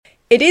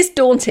It is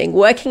daunting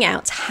working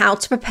out how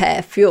to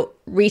prepare for your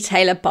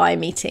retailer buyer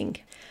meeting.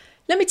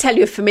 Let me tell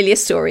you a familiar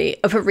story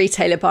of a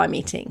retailer buyer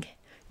meeting.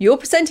 You're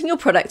presenting your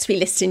product to be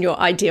listed in your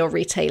ideal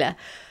retailer.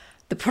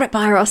 The product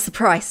buyer asks the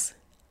price.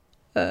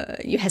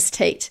 You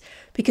hesitate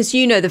because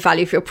you know the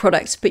value of your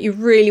product, but you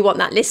really want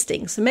that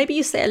listing. So maybe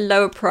you say a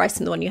lower price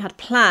than the one you had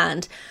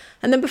planned.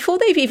 And then before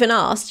they've even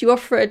asked, you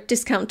offer a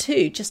discount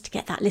too, just to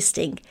get that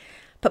listing.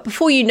 But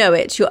before you know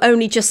it, you're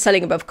only just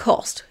selling above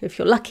cost, if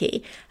you're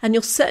lucky, and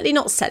you're certainly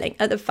not selling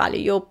at the value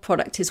your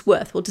product is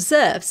worth or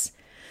deserves.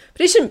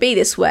 But it shouldn't be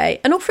this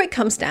way, and often it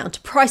comes down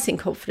to pricing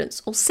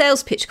confidence or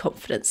sales pitch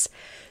confidence.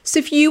 So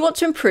if you want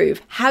to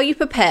improve how you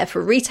prepare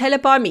for retailer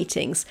buyer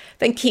meetings,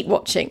 then keep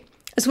watching,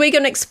 as we're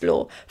going to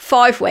explore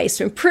 5 ways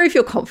to improve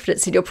your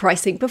confidence in your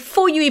pricing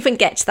before you even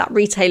get to that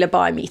retailer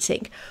buyer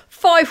meeting.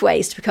 5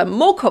 ways to become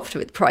more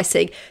confident with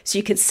pricing so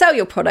you can sell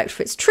your product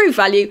for its true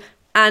value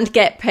and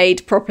get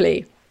paid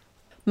properly.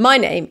 My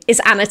name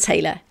is Anna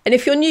Taylor, and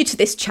if you're new to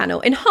this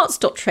channel,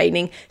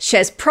 Enhance.Training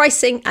shares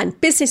pricing and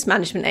business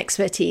management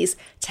expertise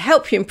to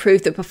help you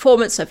improve the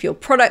performance of your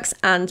products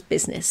and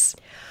business.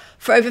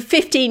 For over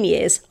 15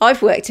 years,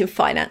 I've worked in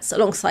finance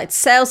alongside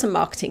sales and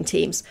marketing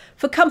teams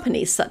for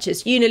companies such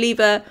as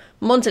Unilever,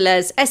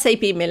 Mondelez,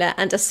 SAB Miller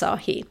and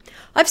Asahi.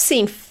 I've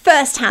seen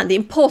firsthand the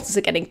importance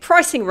of getting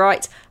pricing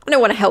right, and I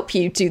want to help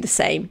you do the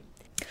same.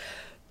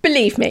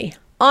 Believe me,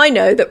 I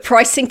know that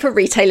pricing for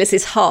retailers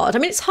is hard. I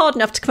mean, it's hard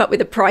enough to come up with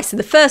a price in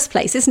the first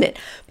place, isn't it?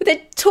 But then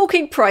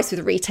talking price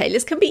with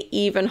retailers can be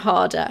even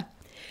harder.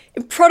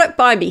 In product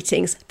buyer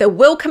meetings, there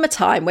will come a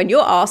time when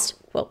you're asked,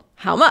 well,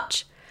 how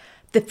much?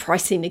 The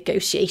pricing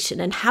negotiation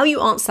and how you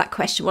answer that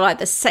question will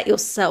either set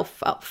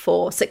yourself up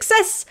for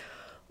success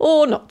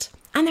or not.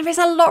 And there is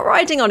a lot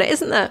riding on it,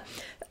 isn't there?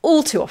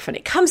 All too often,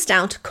 it comes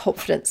down to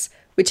confidence,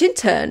 which in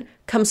turn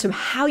comes from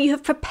how you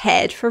have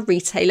prepared for a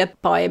retailer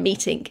buyer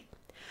meeting.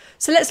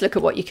 So let's look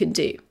at what you can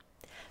do.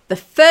 The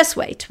first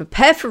way to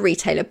prepare for a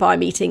retailer buyer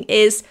meeting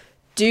is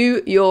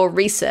do your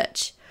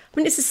research. I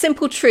mean, it's a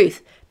simple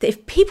truth that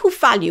if people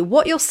value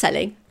what you're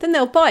selling, then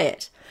they'll buy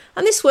it.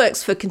 And this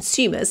works for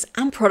consumers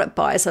and product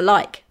buyers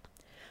alike.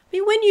 I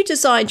mean, when you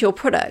designed your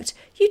product,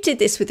 you did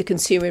this with the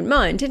consumer in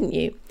mind, didn't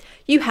you?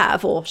 You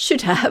have, or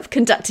should have,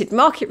 conducted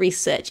market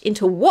research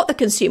into what the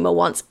consumer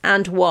wants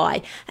and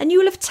why, and you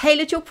will have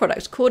tailored your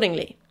product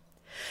accordingly.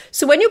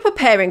 So when you're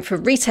preparing for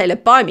retailer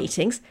buyer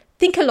meetings,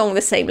 think along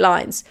the same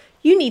lines.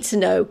 You need to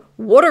know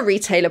what a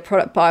retailer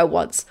product buyer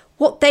wants,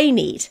 what they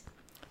need.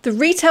 The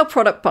retail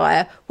product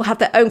buyer will have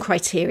their own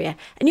criteria,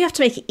 and you have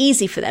to make it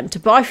easy for them to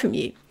buy from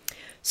you.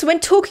 So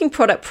when talking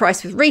product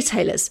price with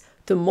retailers,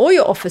 the more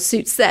your offer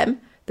suits them,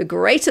 the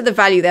greater the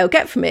value they'll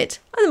get from it,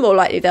 and the more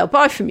likely they'll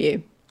buy from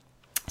you.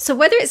 So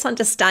whether it's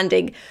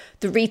understanding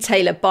the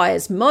retailer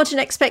buyer's margin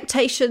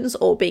expectations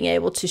or being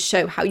able to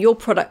show how your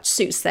product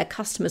suits their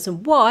customers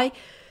and why,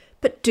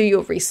 but do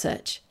your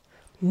research.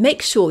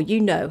 Make sure you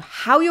know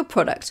how your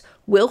product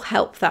will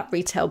help that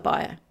retail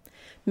buyer.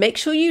 Make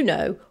sure you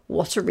know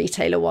what a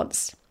retailer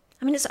wants.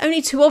 I mean, it's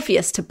only too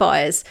obvious to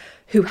buyers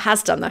who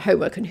has done their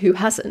homework and who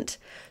hasn't.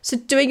 So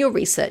doing your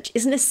research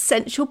is an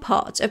essential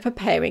part of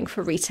preparing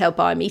for a retail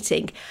buyer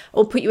meeting. It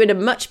will put you in a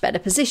much better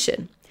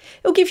position.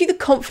 It will give you the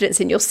confidence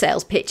in your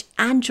sales pitch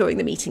and during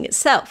the meeting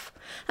itself.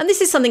 And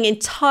this is something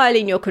entirely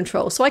in your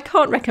control, so I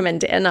can't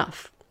recommend it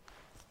enough.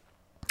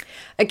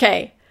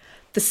 Okay.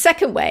 The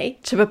second way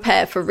to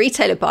prepare for a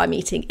retailer buyer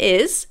meeting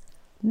is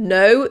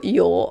know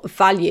your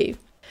value.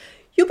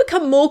 You'll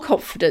become more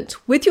confident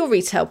with your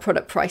retail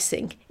product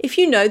pricing if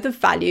you know the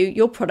value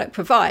your product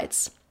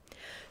provides.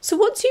 So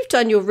once you've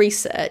done your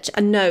research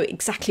and know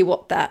exactly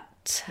what that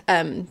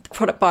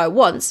product buyer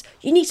wants,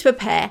 you need to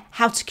prepare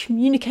how to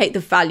communicate the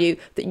value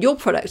that your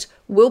product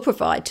will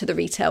provide to the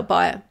retail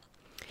buyer.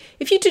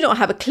 If you do not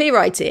have a clear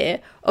idea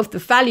of the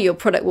value your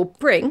product will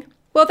bring,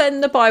 well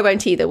then the buyer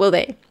won't either, will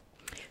they?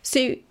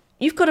 So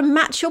you've got to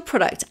match your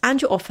product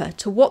and your offer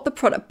to what the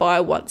product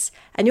buyer wants,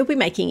 and you'll be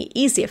making it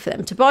easier for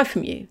them to buy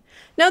from you.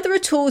 Now, there are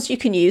tools you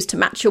can use to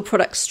match your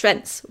product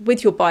strengths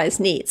with your buyer's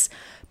needs.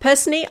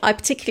 Personally, I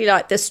particularly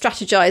like the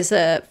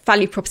Strategyzer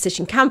value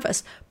proposition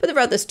canvas, but there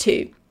are others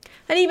too.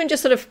 And even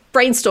just sort of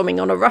brainstorming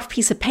on a rough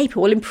piece of paper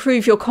will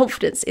improve your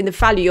confidence in the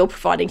value you're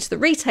providing to the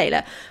retailer.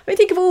 I mean,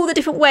 think of all the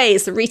different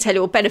ways the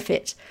retailer will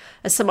benefit,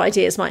 as some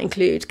ideas might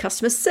include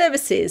customer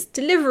services,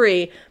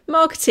 delivery,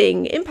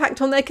 marketing,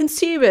 impact on their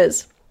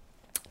consumers.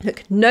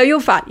 Look, know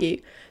your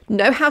value,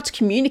 know how to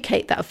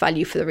communicate that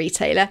value for the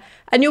retailer,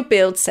 and you'll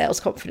build sales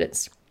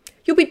confidence.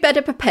 You'll be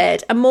better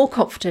prepared and more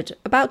confident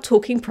about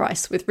talking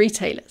price with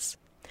retailers.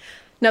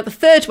 Now, the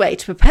third way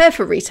to prepare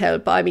for a retailer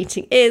buyer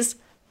meeting is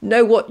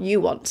know what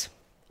you want.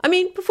 I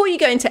mean, before you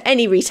go into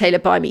any retailer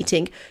buyer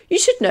meeting, you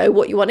should know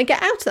what you want to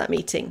get out of that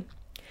meeting.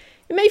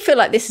 It may feel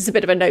like this is a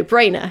bit of a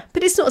no-brainer,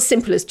 but it's not as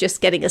simple as just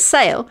getting a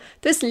sale.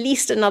 There's at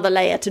least another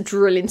layer to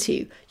drill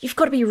into. You've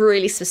got to be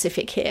really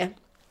specific here.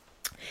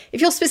 If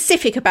you're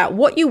specific about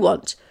what you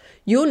want,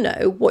 you'll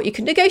know what you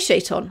can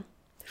negotiate on.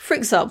 For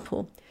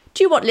example,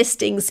 do you want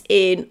listings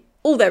in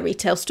all their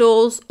retail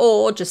stores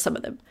or just some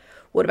of them?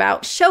 What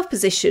about shelf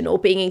position or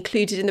being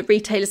included in the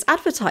retailer's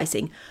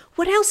advertising?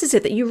 What else is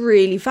it that you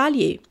really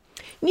value?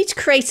 You need to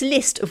create a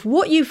list of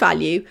what you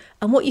value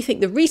and what you think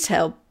the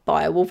retail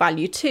buyer will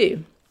value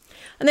too.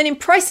 And then in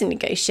pricing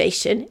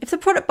negotiation, if the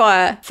product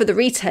buyer for the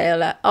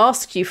retailer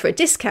asks you for a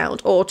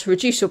discount or to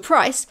reduce your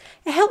price,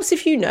 it helps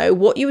if you know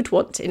what you would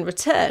want in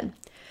return.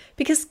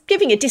 Because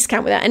giving a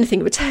discount without anything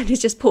in return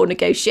is just poor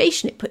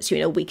negotiation. It puts you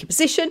in a weaker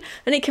position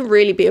and it can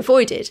really be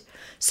avoided.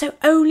 So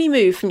only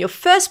move from your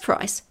first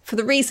price for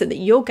the reason that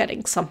you're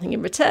getting something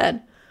in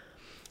return.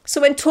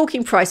 So when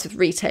talking price with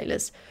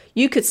retailers,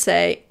 you could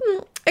say,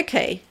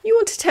 okay, you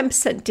want a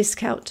 10%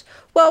 discount.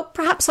 Well,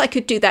 perhaps I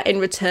could do that in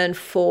return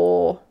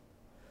for,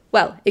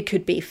 well, it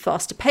could be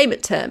faster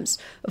payment terms,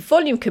 a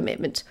volume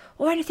commitment,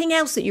 or anything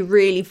else that you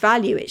really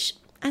value.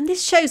 And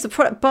this shows the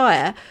product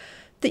buyer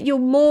that you're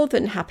more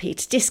than happy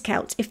to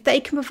discount if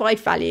they can provide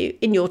value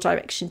in your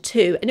direction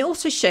too. And it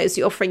also shows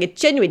you're offering a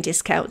genuine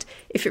discount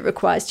if it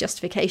requires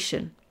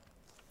justification.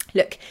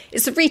 Look,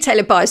 it's the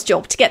retailer buyer's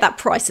job to get that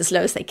price as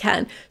low as they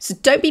can. So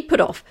don't be put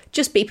off,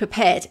 just be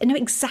prepared and know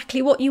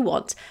exactly what you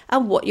want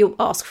and what you'll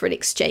ask for in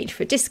exchange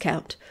for a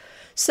discount.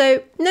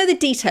 So know the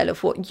detail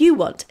of what you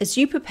want as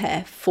you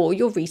prepare for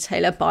your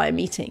retailer buyer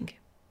meeting.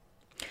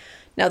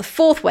 Now, the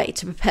fourth way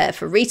to prepare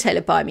for a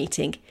retailer buyer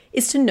meeting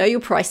is to know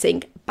your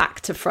pricing back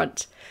to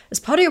front. As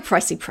part of your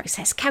pricing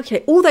process,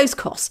 calculate all those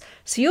costs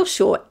so you're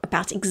sure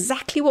about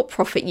exactly what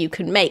profit you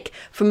can make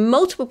from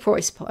multiple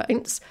price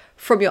points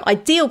from your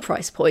ideal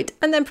price point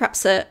and then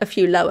perhaps a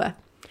few lower.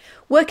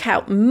 Work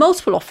out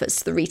multiple offers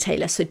to the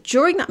retailer so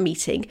during that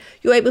meeting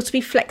you're able to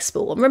be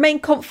flexible and remain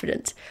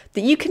confident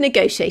that you can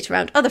negotiate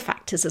around other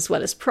factors as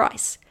well as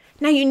price.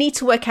 Now you need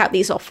to work out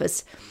these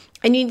offers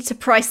and you need to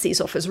price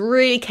these offers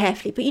really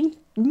carefully, but you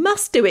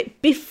must do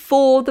it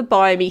before the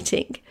buyer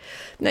meeting.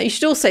 Now, you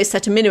should also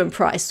set a minimum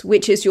price,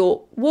 which is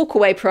your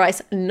walkaway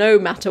price no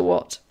matter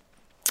what.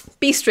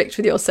 Be strict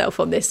with yourself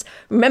on this.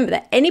 Remember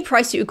that any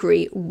price you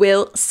agree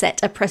will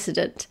set a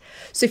precedent.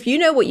 So if you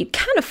know what you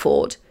can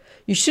afford,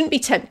 you shouldn't be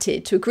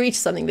tempted to agree to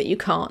something that you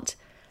can't.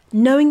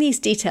 Knowing these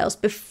details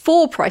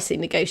before pricing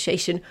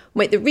negotiation will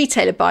make the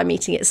retailer buyer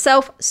meeting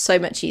itself so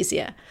much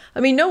easier. I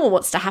mean, no one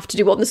wants to have to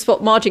do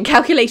on-the-spot margin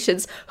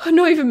calculations.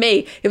 Not even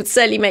me. It would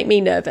certainly make me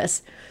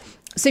nervous.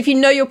 So if you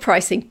know your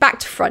pricing back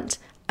to front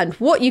and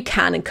what you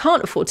can and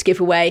can't afford to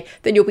give away,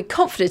 then you'll be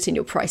confident in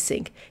your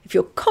pricing. If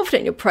you're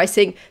confident in your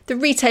pricing, the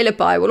retailer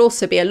buyer will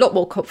also be a lot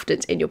more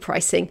confident in your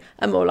pricing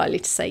and more likely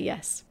to say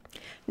yes.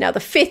 Now, the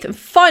fifth and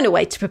final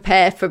way to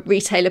prepare for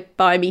retailer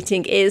buyer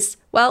meeting is,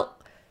 well,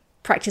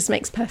 practice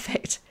makes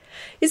perfect.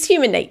 It's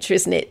human nature,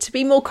 isn't it, to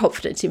be more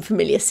confident in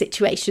familiar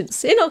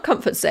situations, in our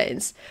comfort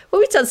zones.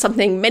 When we've done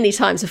something many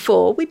times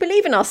before, we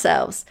believe in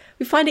ourselves.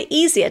 We find it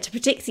easier to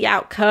predict the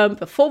outcome,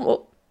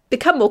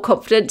 become more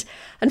confident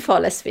and far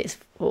less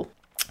fearful.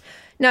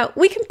 Now,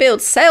 we can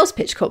build sales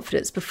pitch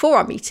confidence before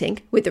our meeting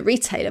with the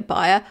retailer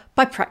buyer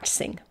by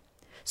practicing.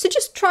 So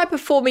just try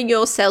performing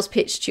your sales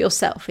pitch to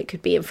yourself. It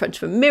could be in front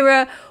of a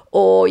mirror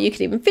or you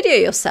could even video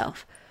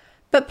yourself.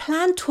 But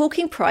plan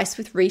talking price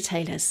with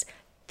retailers.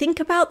 Think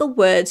about the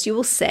words you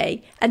will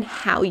say and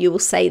how you will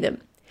say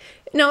them.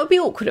 Now, it would be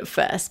awkward at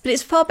first, but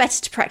it's far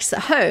better to practice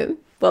at home,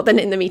 than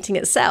in the meeting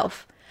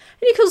itself.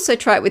 And you can also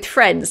try it with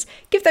friends.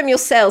 Give them your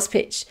sales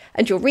pitch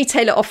and your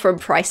retailer offer and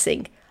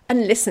pricing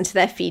and listen to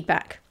their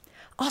feedback.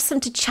 Ask them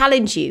to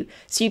challenge you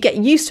so you get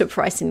used to a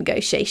pricing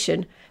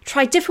negotiation.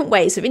 Try different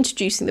ways of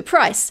introducing the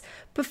price,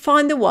 but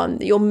find the one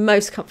that you're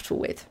most comfortable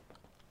with.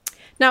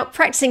 Now,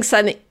 practicing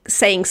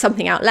saying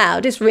something out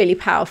loud is really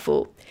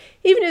powerful.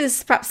 Even if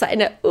there's perhaps that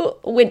inner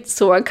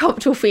wince or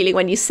uncomfortable feeling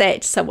when you say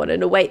it to someone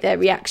and await their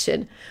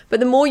reaction.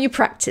 But the more you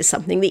practice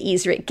something, the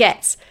easier it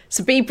gets.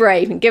 So be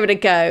brave and give it a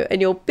go,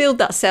 and you'll build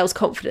that sales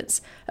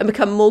confidence and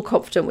become more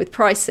confident with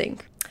pricing.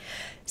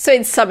 So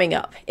in summing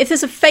up, if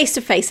there's a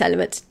face-to-face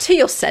element to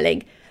your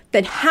selling,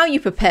 then how you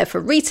prepare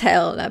for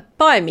retailer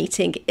buyer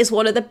meeting is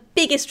one of the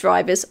biggest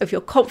drivers of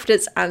your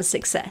confidence and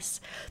success.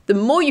 The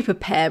more you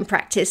prepare and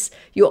practice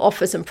your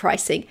offers and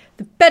pricing,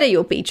 the better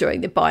you'll be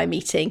during the buyer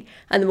meeting,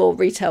 and the more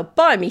retail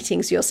buyer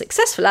meetings you're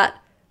successful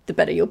at, the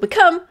better you'll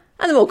become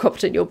and the more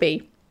confident you'll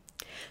be.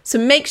 So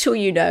make sure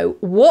you know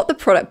what the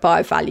product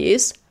buyer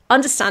values,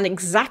 understand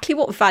exactly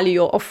what value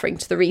you're offering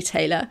to the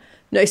retailer,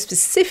 know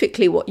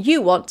specifically what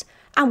you want,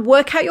 and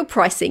work out your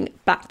pricing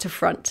back to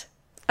front,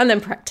 and then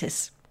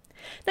practice.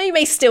 Now, you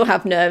may still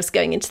have nerves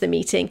going into the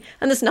meeting,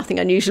 and there's nothing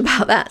unusual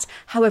about that.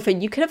 However,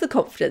 you can have the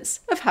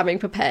confidence of having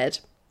prepared.